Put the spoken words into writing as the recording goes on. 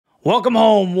Welcome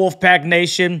home, Wolfpack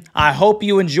Nation. I hope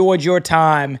you enjoyed your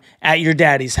time at your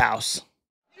daddy's house.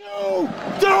 You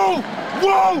don't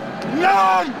want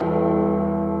none!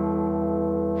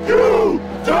 You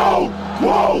don't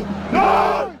want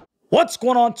none! What's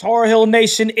going on, Tar Heel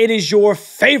Nation? It is your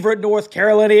favorite North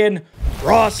Carolinian,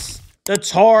 Russ the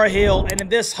Tar Heel. And in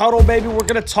this huddle, baby, we're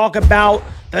going to talk about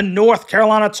the North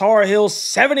Carolina Tar Heels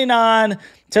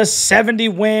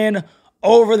 79-70 win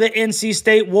over the NC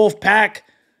State Wolfpack,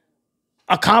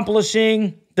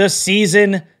 accomplishing the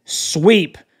season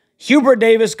sweep. Hubert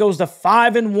Davis goes to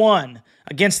 5-1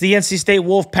 against the NC State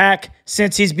Wolfpack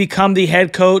since he's become the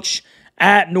head coach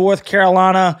at North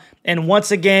Carolina. And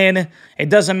once again, it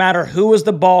doesn't matter who is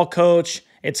the ball coach.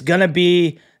 It's going to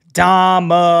be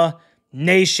domination.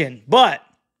 But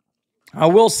I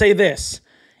will say this.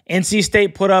 NC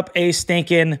State put up a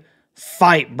stinking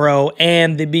fight, bro.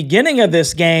 And the beginning of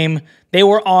this game, they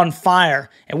were on fire.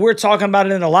 And we were talking about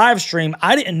it in the live stream.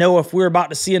 I didn't know if we were about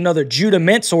to see another Judah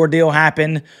Mintz ordeal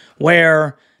happen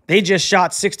where they just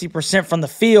shot 60% from the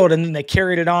field and then they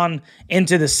carried it on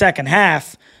into the second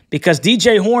half because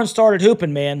DJ Horne started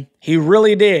hooping, man. He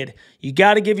really did. You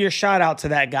got to give your shout out to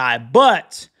that guy.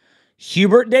 But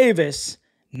Hubert Davis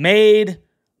made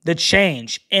the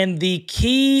change. And the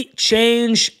key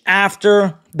change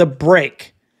after the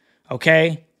break,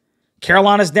 okay?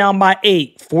 Carolina's down by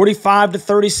 8,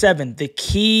 45-37. The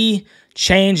key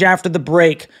change after the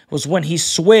break was when he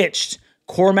switched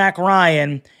Cormac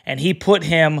Ryan and he put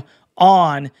him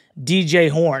on DJ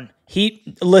Horne.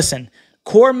 Listen,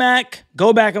 Cormac,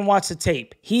 go back and watch the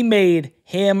tape. He made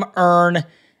him earn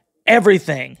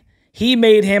everything. He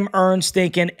made him earn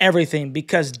stinking everything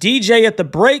because DJ at the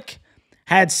break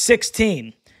had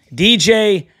 16.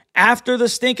 DJ after the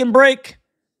stinking break,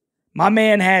 my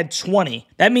man had 20.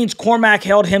 That means Cormac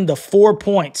held him to 4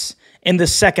 points in the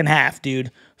second half,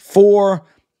 dude. 4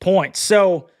 points.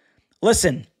 So,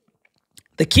 listen,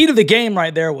 the key to the game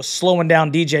right there was slowing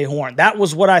down DJ Horne. That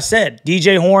was what I said.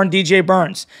 DJ Horne, DJ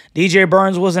Burns. DJ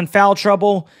Burns was in foul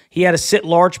trouble. He had to sit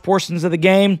large portions of the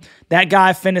game. That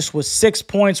guy finished with 6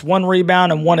 points, 1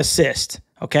 rebound, and 1 assist.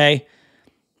 Okay?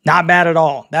 Not bad at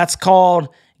all. That's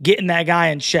called getting that guy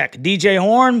in check. DJ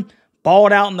Horne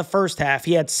balled out in the first half.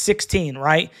 He had 16,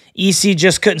 right? EC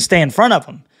just couldn't stay in front of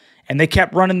him. And they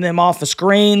kept running them off the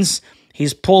screens.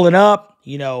 He's pulling up.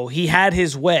 You know, he had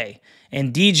his way.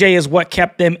 And DJ is what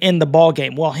kept them in the ball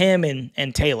game. Well, him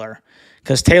and Taylor.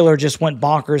 Because Taylor just went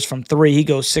bonkers from 3. He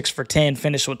goes 6 for 10,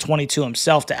 finished with 22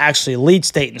 himself to actually lead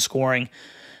state in scoring.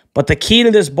 But the key to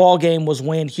this ball game was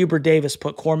when Hubert Davis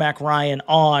put Cormac Ryan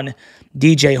on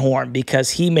DJ Horne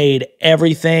because he made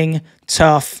everything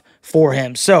tough for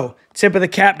him. So, tip of the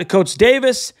cap to Coach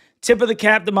Davis. Tip of the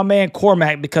cap to my man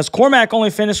Cormac because Cormac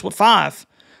only finished with 5.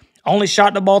 Only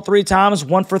shot the ball 3 times,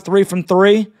 1 for 3 from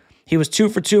 3. He was 2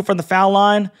 for 2 from the foul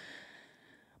line.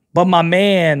 But my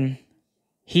man,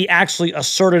 he actually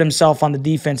asserted himself on the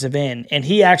defensive end. And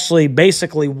he actually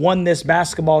basically won this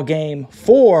basketball game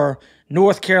for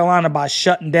North Carolina by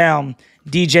shutting down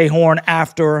DJ Horne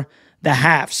after the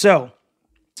half. So,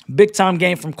 big-time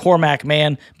game from Cormac,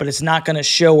 man. But it's not going to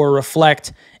show or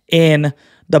reflect in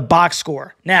the box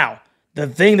score. Now, the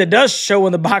thing that does show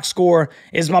in the box score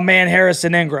is my man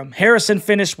Harrison Ingram. Harrison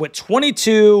finished with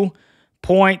 22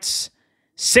 points,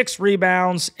 6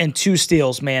 rebounds, and 2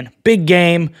 steals, man. Big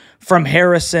game from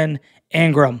Harrison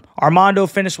Ingram. Armando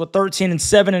finished with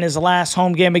 13-7 in his last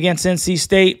home game against NC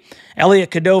State.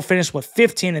 Elliot Cadeau finished with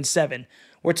 15-7.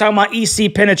 We're talking about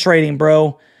EC penetrating,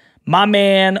 bro. My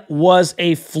man was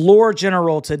a floor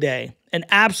general today. An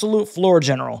absolute floor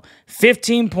general.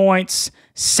 15 points,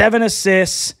 7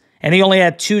 assists, and he only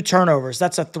had 2 turnovers.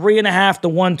 That's a 3.5 to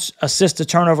 1 assist to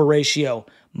turnover ratio.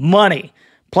 Money.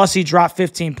 Plus he dropped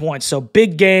 15 points. So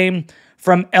big game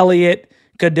from Elliot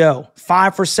Cadeau.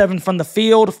 5 for 7 from the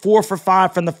field, 4 for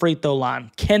 5 from the free throw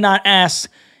line. Cannot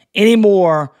ask any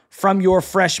more from your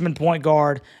freshman point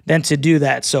guard than to do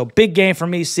that. So big game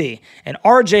from EC. And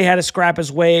RJ had to scrap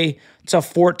his way to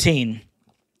 14.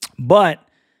 But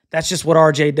that's just what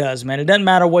RJ does, man. It doesn't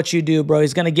matter what you do, bro.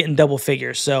 He's going to get in double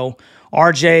figures. So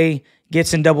RJ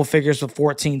gets in double figures with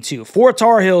 14 too. 4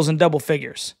 Tar Heels in double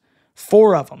figures.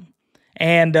 4 of them.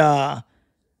 And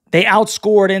they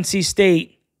outscored NC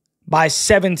State by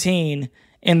 17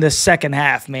 in the second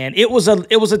half, man. It was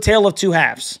a tale of 2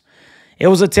 halves. It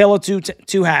was a tale of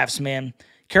two halves, man.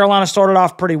 Carolina started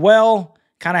off pretty well,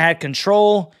 kind of had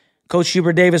control. Coach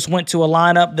Hubert Davis went to a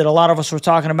lineup that a lot of us were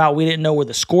talking about. We didn't know where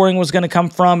the scoring was going to come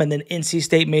from, and then NC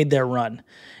State made their run.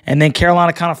 And then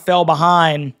Carolina kind of fell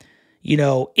behind, you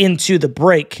know, into the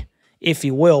break, if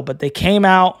you will. But they came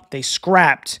out, they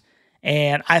scrapped,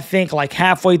 and I think like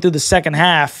halfway through the second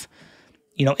half,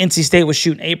 NC State was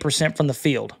shooting 8% from the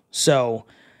field. So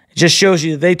it just shows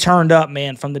you they turned up,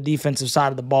 man, from the defensive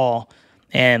side of the ball.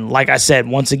 And like I said,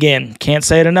 once again, can't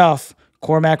say it enough,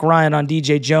 Cormac Ryan on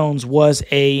DJ Jones was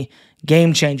a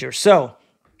game changer. So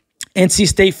NC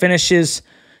State finishes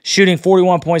shooting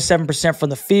 41.7% from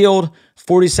the field,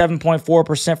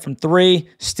 47.4% from three,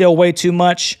 still way too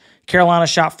much. Carolina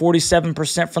shot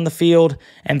 47% from the field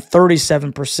and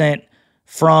 37%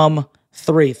 from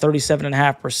three,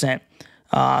 37.5%,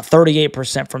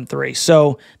 38% from three.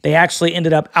 So they actually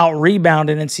ended up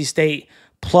out-rebounding NC State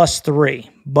 +3.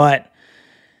 But,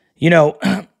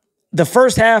 the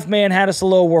first half, man, had us a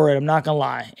little worried, I'm not going to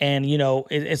lie. And,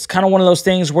 it's kind of one of those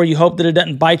things where you hope that it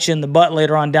doesn't bite you in the butt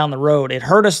later on down the road. It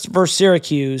hurt us versus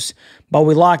Syracuse, but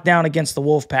we locked down against the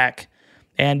Wolfpack.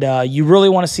 And you really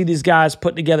want to see these guys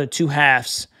put together two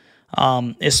halves,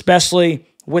 especially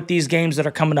with these games that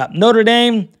are coming up. Notre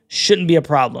Dame shouldn't be a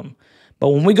problem. But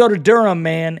when we go to Durham,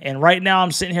 man, and right now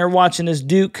I'm sitting here watching this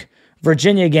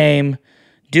Duke-Virginia game,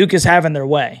 Duke is having their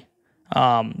way.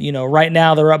 Right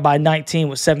now they're up by 19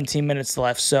 with 17 minutes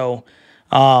left. So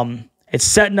it's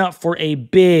setting up for a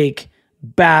big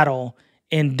battle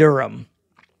in Durham,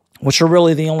 which are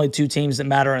really the only two teams that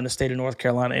matter in the state of North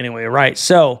Carolina anyway, right?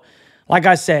 So, like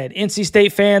I said, NC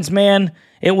State fans, man,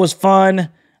 it was fun.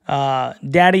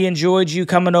 Daddy enjoyed you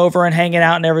coming over and hanging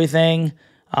out and everything.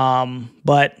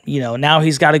 But, now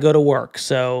he's got to go to work.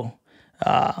 So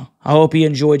I hope he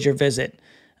enjoyed your visit.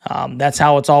 That's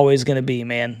how it's always going to be,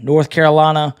 man. North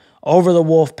Carolina over the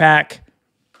Wolfpack.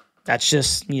 That's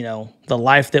just, the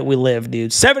life that we live,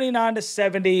 dude.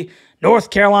 79-70. North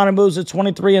Carolina moves to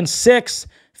 23-6,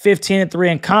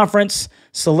 15-3 in conference,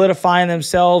 solidifying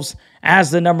themselves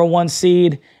as the #1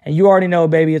 seed. And you already know,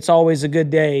 baby, it's always a good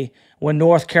day when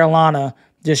North Carolina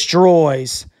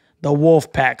destroys the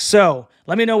Wolfpack. So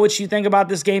let me know what you think about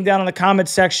this game down in the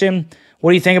comments section.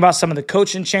 What do you think about some of the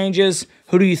coaching changes?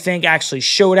 Who do you think actually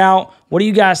showed out? What do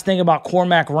you guys think about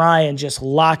Cormac Ryan just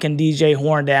locking DJ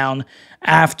Horne down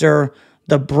after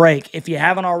the break? If you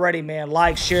haven't already, man,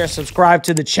 like, share, subscribe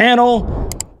to the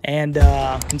channel, and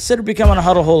consider becoming a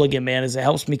Huddle Hooligan, man, as it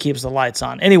helps me keep the lights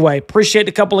on. Anyway, appreciate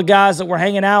the couple of guys that were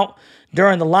hanging out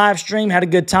during the live stream. Had a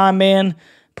good time, man.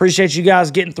 Appreciate you guys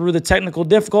getting through the technical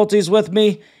difficulties with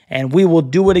me, and we will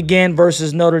do it again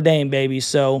versus Notre Dame, baby.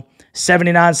 So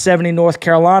 79-70 North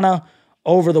Carolina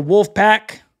over the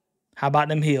Wolfpack. How about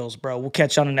them Heels, bro? We'll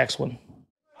catch you on the next one.